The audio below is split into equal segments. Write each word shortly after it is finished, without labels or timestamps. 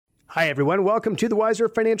Hi, everyone. Welcome to the Wiser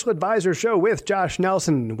Financial Advisor Show with Josh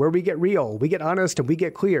Nelson, where we get real, we get honest, and we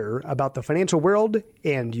get clear about the financial world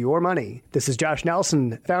and your money. This is Josh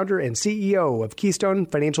Nelson, founder and CEO of Keystone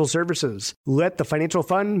Financial Services. Let the financial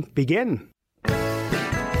fun begin.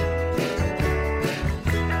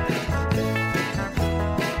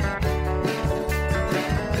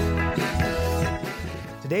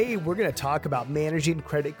 Today, we're going to talk about managing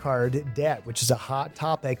credit card debt, which is a hot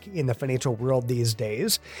topic in the financial world these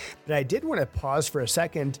days. But I did want to pause for a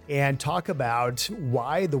second and talk about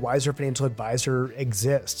why the Wiser Financial Advisor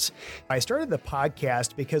exists. I started the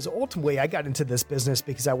podcast because ultimately I got into this business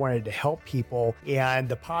because I wanted to help people, and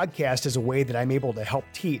the podcast is a way that I'm able to help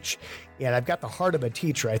teach. And I've got the heart of a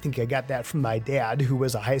teacher. I think I got that from my dad, who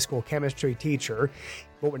was a high school chemistry teacher.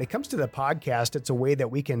 But when it comes to the podcast, it's a way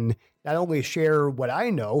that we can not only share what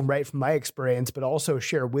I know, right, from my experience, but also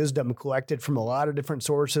share wisdom collected from a lot of different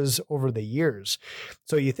sources over the years.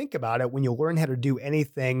 So you think about it, when you learn how to do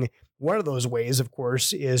anything, one of those ways, of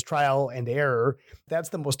course, is trial and error. That's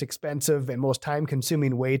the most expensive and most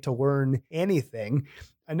time-consuming way to learn anything.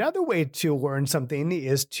 Another way to learn something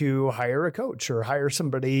is to hire a coach or hire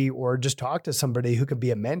somebody or just talk to somebody who could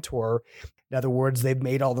be a mentor. In other words, they've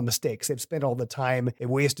made all the mistakes. They've spent all the time. They've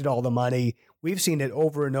wasted all the money. We've seen it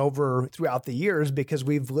over and over throughout the years because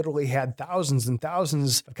we've literally had thousands and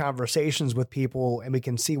thousands of conversations with people, and we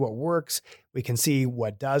can see what works. We can see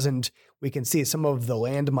what doesn't. We can see some of the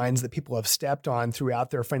landmines that people have stepped on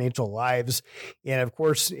throughout their financial lives. And of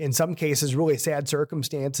course, in some cases, really sad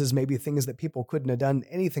circumstances, maybe things that people couldn't have done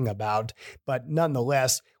anything about. But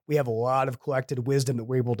nonetheless, we have a lot of collected wisdom that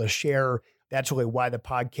we're able to share. That's really why the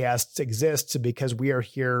podcast exists, because we are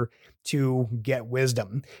here to get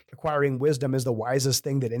wisdom. Acquiring wisdom is the wisest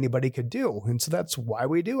thing that anybody could do. And so that's why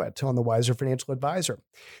we do it on the Wiser Financial Advisor.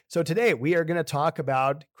 So today we are going to talk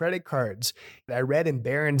about credit cards. I read in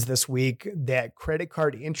Barron's this week that credit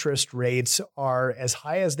card interest rates are as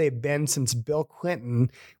high as they've been since Bill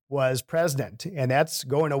Clinton was president. And that's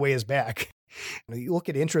going a ways back. You look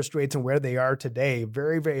at interest rates and where they are today,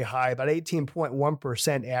 very, very high, about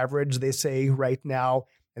 18.1% average, they say right now.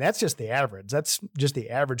 And that's just the average. That's just the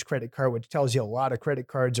average credit card, which tells you a lot of credit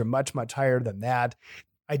cards are much, much higher than that.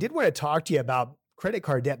 I did want to talk to you about credit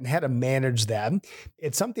card debt and how to manage that.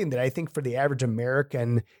 It's something that I think for the average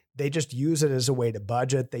American, they just use it as a way to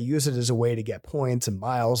budget. They use it as a way to get points and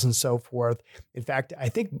miles and so forth. In fact, I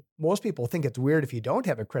think most people think it's weird if you don't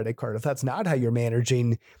have a credit card, if that's not how you're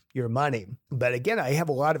managing your money. But again, I have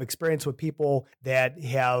a lot of experience with people that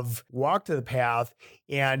have walked the path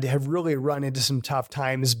and have really run into some tough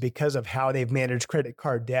times because of how they've managed credit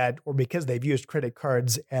card debt or because they've used credit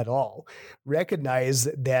cards at all. Recognize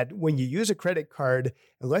that when you use a credit card,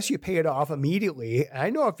 unless you pay it off immediately, and I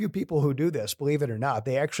know a few people who do this, believe it or not,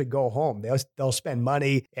 they actually go home. They'll spend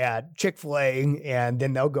money at Chick-fil-A and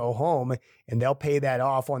then they'll go home and they'll pay that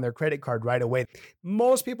off on their credit card right away.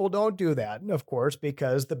 Most people don't do that, of course,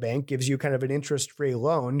 because the bank gives you kind of an interest-free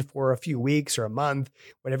loan for a few weeks or a month,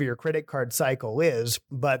 whatever your credit card cycle is.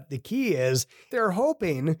 But the key is they're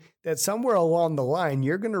hoping that somewhere along the line,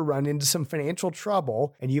 you're going to run into some financial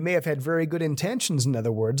trouble, and you may have had very good intentions, in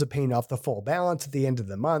other words, of paying off the full balance at the end of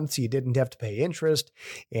the month, so you didn't have to pay interest,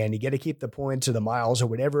 and you get to keep the points or the miles or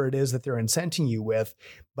whatever it is that they're incenting you with.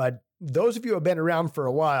 But those of you who have been around for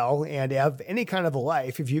a while and have any kind of a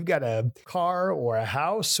life, if you've got a car or a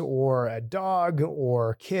house or a dog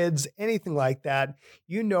or kids, anything like that,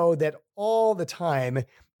 you know that all the time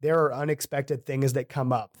there are unexpected things that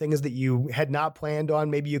come up, things that you had not planned on.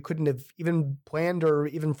 Maybe you couldn't have even planned or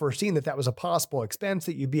even foreseen that was a possible expense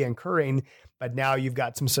that you'd be incurring, but now you've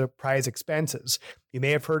got some surprise expenses. You may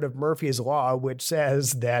have heard of Murphy's Law, which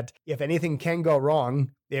says that if anything can go wrong,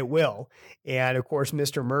 it will. And of course,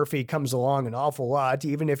 Mr. Murphy comes along an awful lot.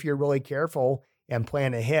 Even if you're really careful and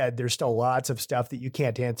plan ahead, there's still lots of stuff that you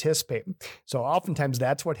can't anticipate. So oftentimes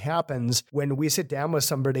that's what happens when we sit down with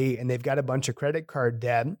somebody and they've got a bunch of credit card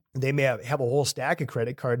debt. They may have a whole stack of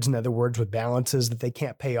credit cards, in other words, with balances that they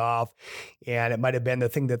can't pay off. And it might have been the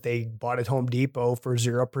thing that they bought at Home Depot for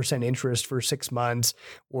 0% interest for 6 months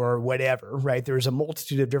or whatever, right? There's a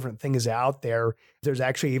multitude of different things out there. There's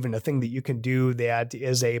actually even a thing that you can do that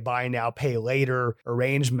is a buy now, pay later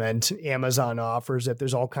arrangement. Amazon offers that.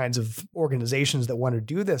 There's all kinds of organizations that want to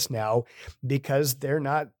do this now because they're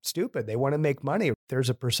not stupid. They want to make money. There's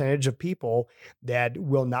a percentage of people that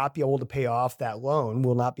will not be able to pay off that loan,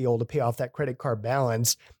 will not be able to pay off that credit card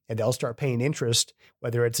balance, and they'll start paying interest,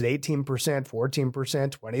 whether it's at 18%, 14%,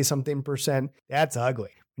 20-something percent. That's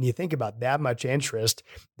ugly. When you think about that much interest,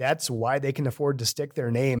 that's why they can afford to stick their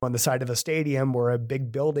name on the side of a stadium or a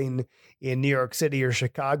big building in New York City or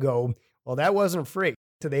Chicago. Well, that wasn't free.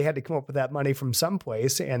 So they had to come up with that money from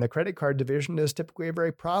someplace. And the credit card division is typically a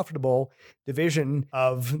very profitable division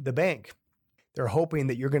of the bank. They're hoping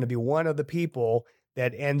that you're going to be one of the people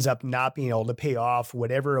that ends up not being able to pay off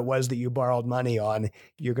whatever it was that you borrowed money on.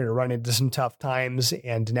 You're going to run into some tough times,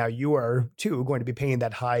 and now you are, too, going to be paying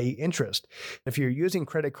that high interest. If you're using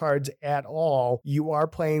credit cards at all, you are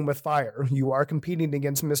playing with fire. You are competing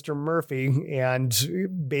against Mr. Murphy and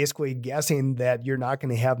basically guessing that you're not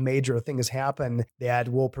going to have major things happen that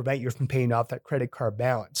will prevent you from paying off that credit card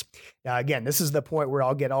balance. Now, again, this is the point where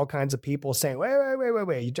I'll get all kinds of people saying,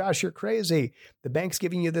 wait, Josh, you're crazy. The bank's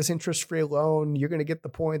giving you this interest-free loan. You're going to get the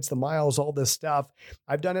points, the miles, all this stuff.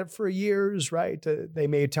 I've done it for years, right? They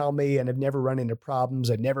may tell me, and I've never run into problems.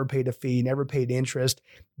 I've never paid a fee, never paid interest.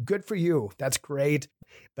 Good for you. That's great.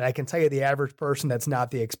 But I can tell you the average person, that's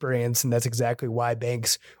not the experience. And that's exactly why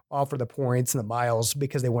banks offer the points and the miles,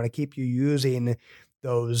 because they want to keep you using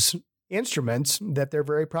those instruments that they're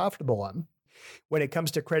very profitable on. When it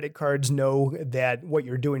comes to credit cards, know that what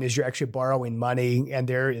you're doing is you're actually borrowing money, and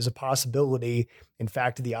there is a possibility, in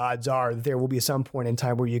fact, the odds are that there will be some point in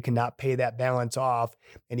time where you cannot pay that balance off.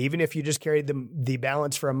 And even if you just carried the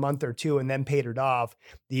balance for a month or two and then paid it off,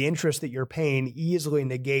 the interest that you're paying easily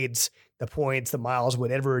negates the points, the miles,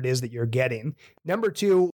 whatever it is that you're getting. Number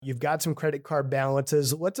two, you've got some credit card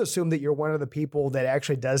balances. Let's assume that you're one of the people that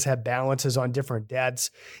actually does have balances on different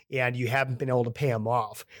debts and you haven't been able to pay them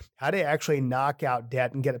off. How to actually knock out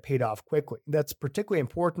debt and get it paid off quickly. That's particularly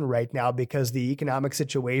important right now because the economic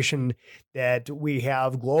situation that we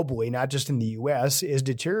have globally, not just in the US, is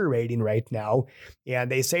deteriorating right now.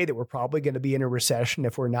 And they say that we're probably going to be in a recession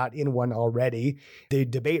if we're not in one already. The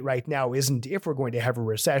debate right now isn't if we're going to have a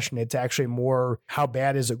recession. It's actually more, how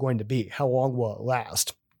bad is it going to be? How long will it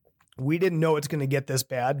last? We didn't know it's going to get this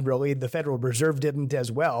bad, really. The Federal Reserve didn't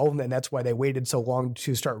as well, and that's why they waited so long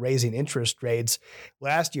to start raising interest rates.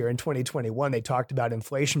 Last year in 2021, they talked about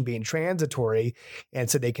inflation being transitory, and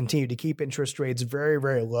so they continued to keep interest rates very,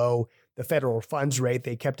 very low. The federal funds rate,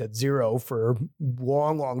 they kept at zero for a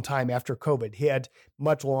long time after COVID hit,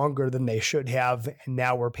 much longer than they should have. And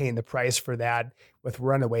now we're paying the price for that with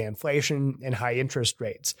runaway inflation and high interest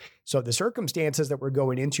rates. So the circumstances that we're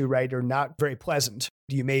going into, right, are not very pleasant.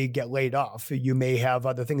 You may get laid off. You may have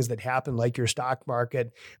other things that happen, like your stock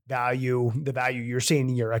market value, the value you're seeing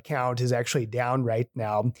in your account is actually down right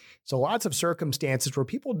now. So lots of circumstances where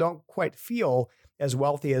people don't quite feel as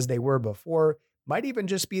wealthy as they were before. Might even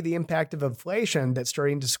just be the impact of inflation that's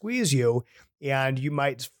starting to squeeze you, and you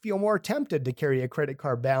might feel more tempted to carry a credit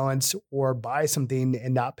card balance or buy something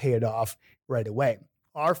and not pay it off right away.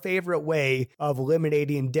 Our favorite way of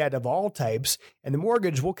eliminating debt of all types, and the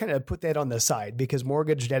mortgage, we'll kind of put that on the side because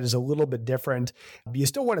mortgage debt is a little bit different. You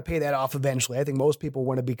still want to pay that off eventually. I think most people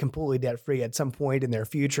want to be completely debt-free at some point in their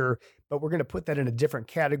future, but we're going to put that in a different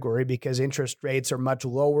category because interest rates are much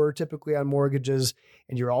lower typically on mortgages,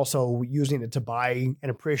 and you're also using it to buy an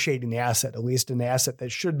appreciating asset, at least an asset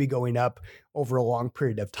that should be going up over a long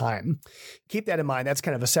period of time. Keep that in mind. That's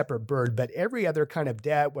kind of a separate bird, but every other kind of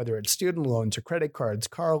debt, whether it's student loans or credit cards,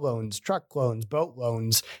 car loans, truck loans, boat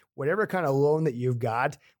loans, whatever kind of loan that you've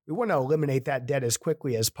got, we want to eliminate that debt as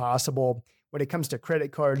quickly as possible. When it comes to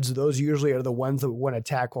credit cards, those usually are the ones that we want to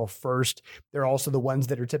tackle first. They're also the ones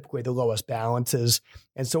that are typically the lowest balances.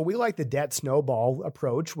 And so we like the debt snowball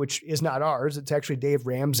approach, which is not ours. It's actually Dave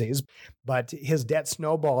Ramsey's, but his debt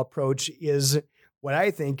snowball approach is what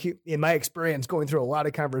I think, in my experience, going through a lot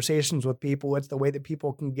of conversations with people, it's the way that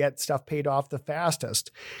people can get stuff paid off the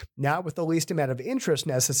fastest. Not with the least amount of interest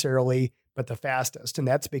necessarily, but the fastest. And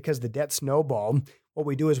that's because the debt snowball, what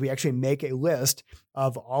we do is we actually make a list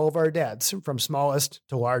of all of our debts from smallest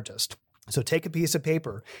to largest. So take a piece of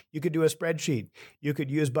paper. You could do a spreadsheet. You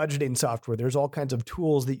could use budgeting software. There's all kinds of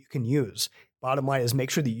tools that you can use. Bottom line is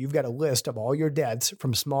make sure that you've got a list of all your debts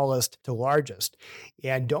from smallest to largest.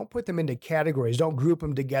 And don't put them into categories. Don't group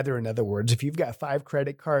them together. In other words, if you've got 5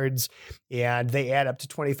 credit cards and they add up to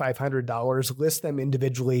 $2,500, list them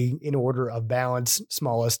individually in order of balance,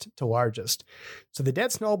 smallest to largest. So the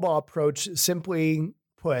debt snowball approach, simply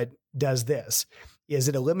put, does this. Is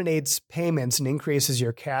it eliminates payments and increases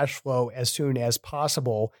your cash flow as soon as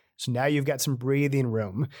possible. So now you've got some breathing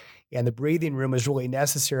room. And the breathing room is really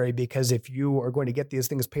necessary because if you are going to get these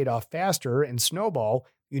things paid off faster and snowball,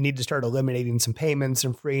 you need to start eliminating some payments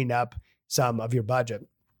and freeing up some of your budget.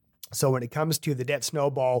 So when it comes to the debt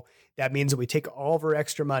snowball, That means that we take all of our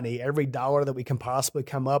extra money, every dollar that we can possibly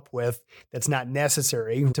come up with that's not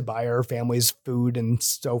necessary to buy our family's food and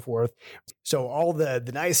so forth. So all the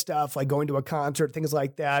nice stuff like going to a concert, things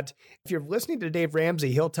like that. If you're listening to Dave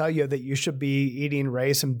Ramsey, he'll tell you that you should be eating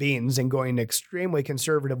rice and beans and going extremely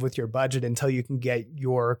conservative with your budget until you can get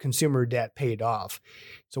your consumer debt paid off.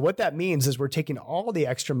 So what that means is we're taking all the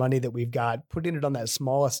extra money that we've got, putting it on that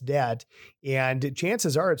smallest debt, and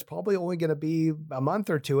chances are it's probably only going to be a month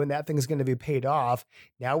or two and that thing's going to be paid off.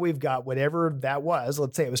 Now we've got whatever that was.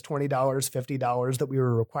 Let's say it was $20, $50 that we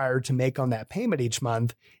were required to make on that payment each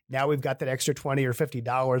month. Now we've got that extra $20 or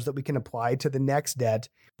 $50 that we can apply to the next debt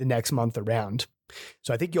the next month around.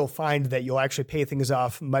 So I think you'll find that you'll actually pay things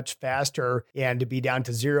off much faster and be down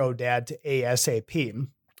to zero debt ASAP.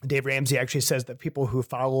 Dave Ramsey actually says that people who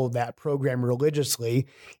follow that program religiously,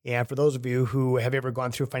 and for those of you who have ever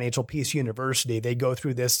gone through Financial Peace University, they go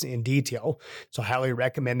through this in detail. So I highly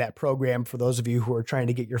recommend that program for those of you who are trying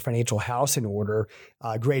to get your financial house in order.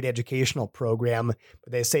 Great educational program.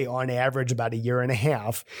 But they say on average about a year and a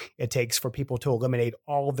half it takes for people to eliminate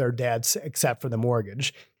all of their debts except for the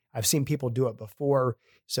mortgage. I've seen people do it before.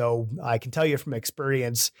 So I can tell you from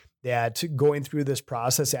experience that going through this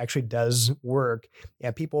process actually does work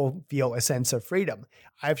and people feel a sense of freedom.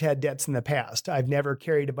 I've had debts in the past. I've never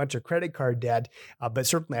carried a bunch of credit card debt, but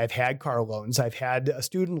certainly I've had car loans. I've had a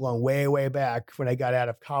student loan way back when I got out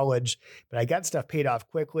of college, but I got stuff paid off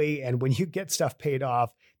quickly. And when you get stuff paid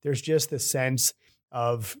off, there's just this sense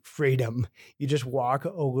of freedom. You just walk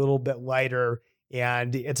a little bit lighter.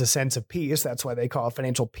 And it's a sense of peace. That's why they call it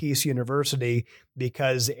Financial Peace University,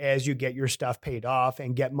 because as you get your stuff paid off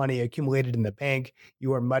and get money accumulated in the bank,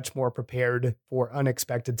 you are much more prepared for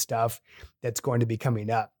unexpected stuff that's going to be coming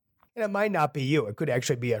up. And it might not be you. It could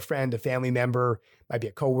actually be a friend, a family member, might be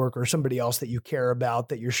a coworker, somebody else that you care about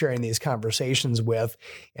that you're sharing these conversations with.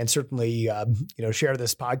 And certainly, share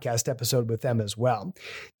this podcast episode with them as well.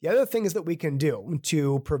 The other things that we can do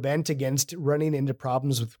to prevent against running into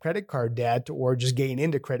problems with credit card debt or just getting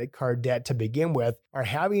into credit card debt to begin with are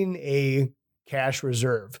having a cash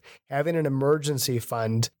reserve, having an emergency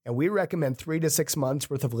fund. And we recommend 3 to 6 months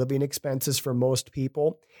worth of living expenses for most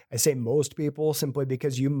people. I say most people simply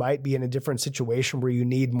because you might be in a different situation where you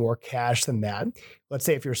need more cash than that. Let's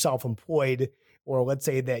say if you're self-employed, or let's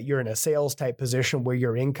say that you're in a sales type position where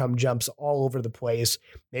your income jumps all over the place.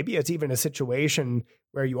 Maybe it's even a situation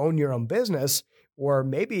where you own your own business, or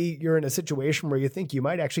maybe you're in a situation where you think you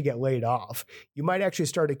might actually get laid off. You might actually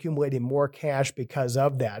start accumulating more cash because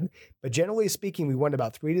of that. But generally speaking, we want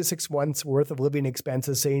about 3 to 6 months worth of living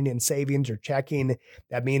expenses sitting in savings or checking.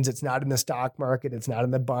 That means it's not in the stock market. It's not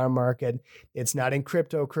in the bond market. It's not in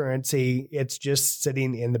cryptocurrency. It's just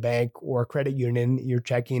sitting in the bank or credit union, your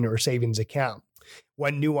checking or savings account.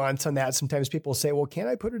 One nuance on that, sometimes people say, well, can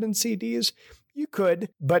I put it in CDs? You could,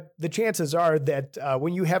 but the chances are that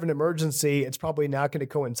when you have an emergency, it's probably not going to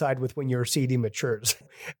coincide with when your CD matures.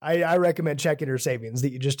 I recommend checking or savings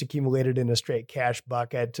that you just accumulated in a straight cash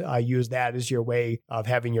bucket. Use that as your way of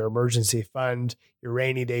having your emergency fund, your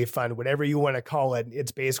rainy day fund, whatever you want to call it.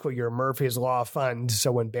 It's basically your Murphy's Law fund.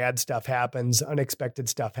 So when bad stuff happens, unexpected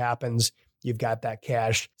stuff happens, you've got that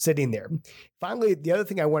cash sitting there. Finally, the other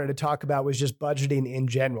thing I wanted to talk about was just budgeting in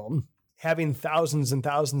general. Having thousands and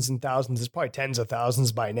thousands and thousands, it's probably tens of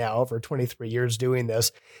thousands by now, over 23 years doing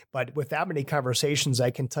this. But with that many conversations,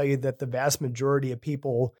 I can tell you that the vast majority of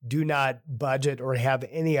people do not budget or have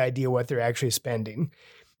any idea what they're actually spending.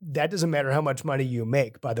 That doesn't matter how much money you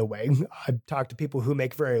make, by the way. I've talked to people who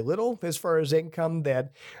make very little as far as income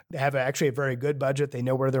that have actually a very good budget. They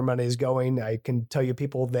know where their money is going. I can tell you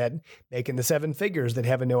people that make in the 7 figures that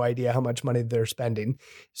have no idea how much money they're spending.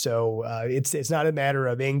 So it's not a matter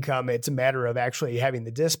of income. It's a matter of actually having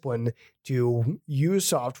the discipline to use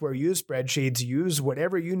software, use spreadsheets, use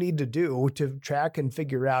whatever you need to do to track and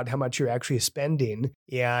figure out how much you're actually spending,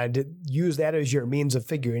 and use that as your means of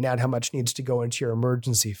figuring out how much needs to go into your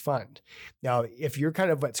emergency fund. Now, if you're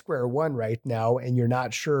kind of at square one right now and you're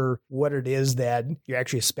not sure what it is that you're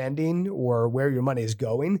actually spending or where your money is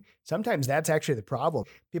going, sometimes that's actually the problem.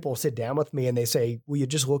 People sit down with me and they say, will you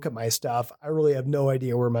just look at my stuff? I really have no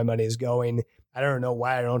idea where my money is going. I don't know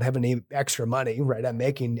why I don't have any extra money, right? I'm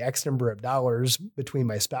making X number of dollars between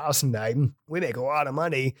my spouse and I. We make a lot of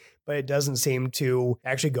money, but it doesn't seem to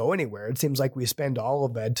actually go anywhere. It seems like we spend all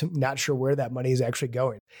of it, not sure where that money is actually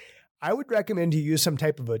going. I would recommend you use some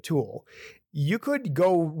type of a tool. You could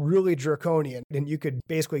go really draconian and you could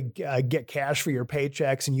basically get cash for your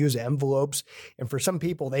paychecks and use envelopes. And for some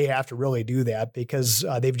people, they have to really do that because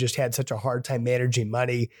they've just had such a hard time managing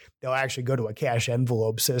money. They'll actually go to a cash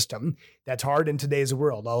envelope system. That's hard in today's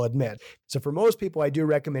world, I'll admit. So for most people, I do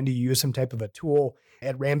recommend you use some type of a tool.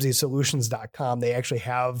 At RamseySolutions.com, they actually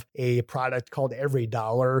have a product called Every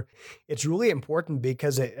Dollar. It's really important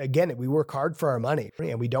because, again, we work hard for our money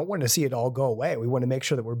and we don't want to see it all go away. We want to make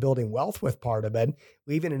sure that we're building wealth with part of it,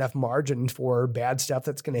 leaving enough margin for bad stuff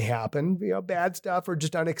that's going to happen, bad stuff or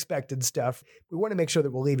just unexpected stuff. We want to make sure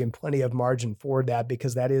that we're leaving plenty of margin for that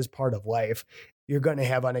because that is part of life. You're going to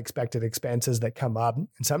have unexpected expenses that come up, and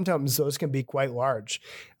sometimes those can be quite large.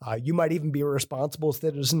 You might even be a responsible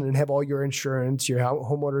citizen and have all your insurance, your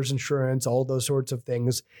homeowner's insurance, all those sorts of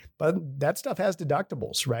things, but that stuff has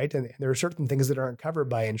deductibles, right? And there are certain things that aren't covered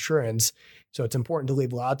by insurance, so it's important to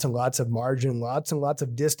leave lots and lots of margin, lots and lots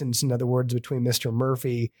of distance, in other words, between Mr.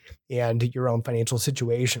 Murphy and your own financial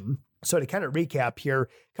situation. So to kind of recap here, a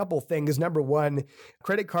couple of things. Number one,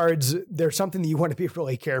 credit cards, they're something that you want to be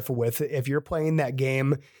really careful with. If you're playing that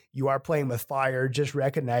game, you are playing with fire. Just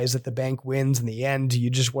recognize that the bank wins in the end. You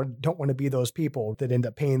just don't want to be those people that end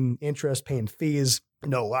up paying interest, paying fees. I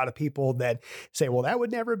know a lot of people that say, well, that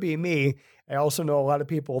would never be me. I also know a lot of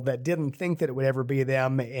people that didn't think that it would ever be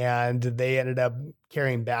them, and they ended up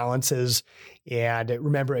carrying balances. And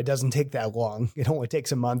remember, it doesn't take that long. It only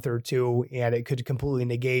takes a month or two, and it could completely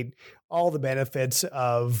negate all the benefits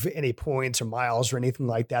of any points or miles or anything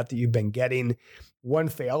like that you've been getting. One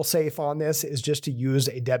fail-safe on this is just to use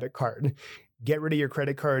a debit card. Get rid of your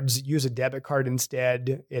credit cards, use a debit card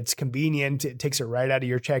instead. It's convenient. It takes it right out of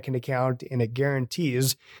your checking account, and it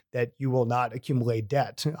guarantees that you will not accumulate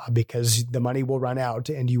debt because the money will run out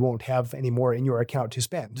and you won't have any more in your account to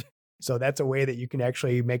spend. So that's a way that you can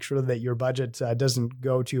actually make sure that your budget doesn't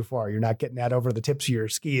go too far. You're not getting that over the tips of your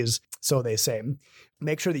skis, so they say.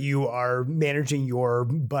 Make sure that you are managing your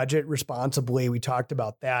budget responsibly. We talked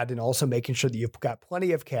about that, and also making sure that you've got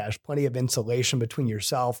plenty of cash, plenty of insulation between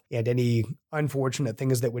yourself and any unfortunate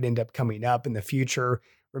things that would end up coming up in the future.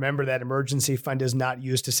 Remember that emergency fund is not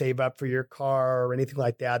used to save up for your car or anything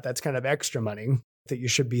like that. That's kind of extra money that you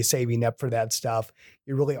should be saving up for that stuff.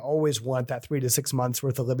 You really always want that 3 to 6 months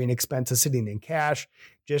worth of living expenses sitting in cash,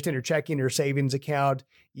 just in your checking or savings account.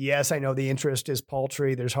 Yes, I know the interest is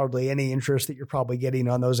paltry. There's hardly any interest that you're probably getting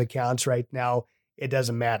on those accounts right now. It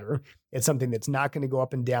doesn't matter. It's something that's not going to go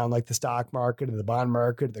up and down like the stock market or the bond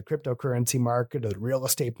market or the cryptocurrency market or the real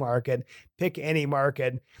estate market. Pick any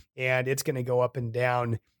market and it's going to go up and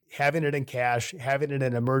down. Having it in cash, having it in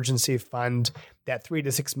an emergency fund, that 3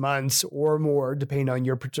 to 6 months or more, depending on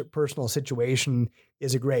your personal situation,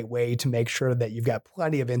 is a great way to make sure that you've got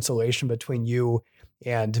plenty of insulation between you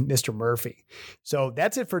and Mr. Murphy. So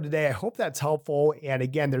that's it for today. I hope that's helpful. And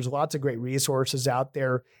again, there's lots of great resources out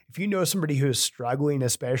there. If you know somebody who's struggling,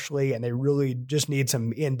 especially, and they really just need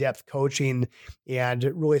some in-depth coaching and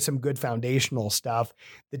really some good foundational stuff,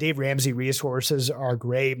 the Dave Ramsey resources are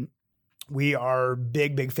great. We are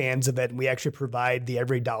big fans of it. And we actually provide the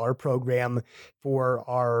Every Dollar program for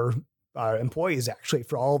our employees, actually,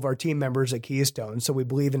 for all of our team members at Keystone. So we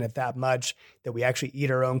believe in it that much that we actually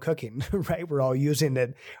eat our own cooking, right? We're all using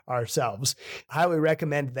it ourselves. Highly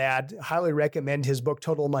recommend that. Highly recommend his book,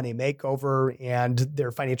 Total Money Makeover, and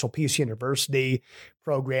their Financial Peace University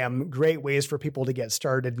program. Great ways for people to get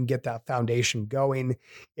started and get that foundation going.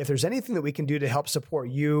 If there's anything that we can do to help support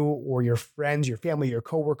you or your friends, your family, your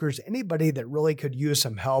coworkers, anybody that really could use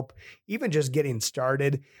some help, even just getting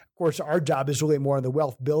started. Of course, our job is really more on the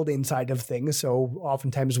wealth building side of things. So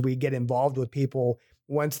oftentimes we get involved with people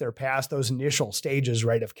once they're past those initial stages,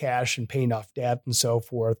 right, of cash and paying off debt and so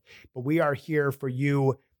forth. But we are here for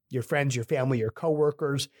you, your friends, your family, your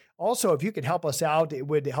coworkers. Also, if you could help us out, it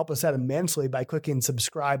would help us out immensely by clicking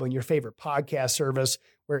subscribe on your favorite podcast service,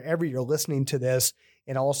 wherever you're listening to this,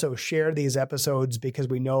 and also share these episodes because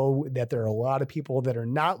we know that there are a lot of people that are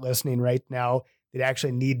not listening right now that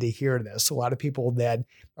actually need to hear this. A lot of people that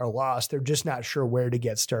are lost, they're just not sure where to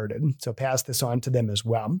get started. So pass this on to them as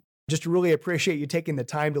well. Just really appreciate you taking the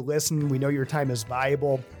time to listen. We know your time is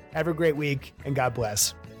valuable. Have a great week and God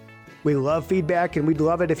bless. We love feedback, and we'd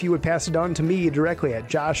love it if you would pass it on to me directly at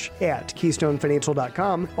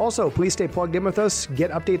josh@keystonefinancial.com. Also, please stay plugged in with us, get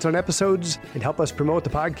updates on episodes, and help us promote the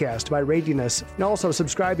podcast by rating us and also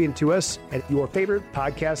subscribing to us at your favorite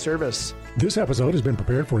podcast service. This episode has been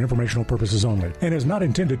prepared for informational purposes only and is not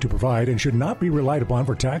intended to provide and should not be relied upon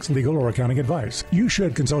for tax, legal, or accounting advice. You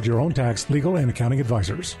should consult your own tax, legal, and accounting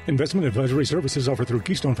advisors. Investment advisory services offered through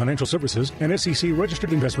Keystone Financial Services, an SEC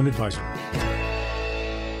registered investment advisor.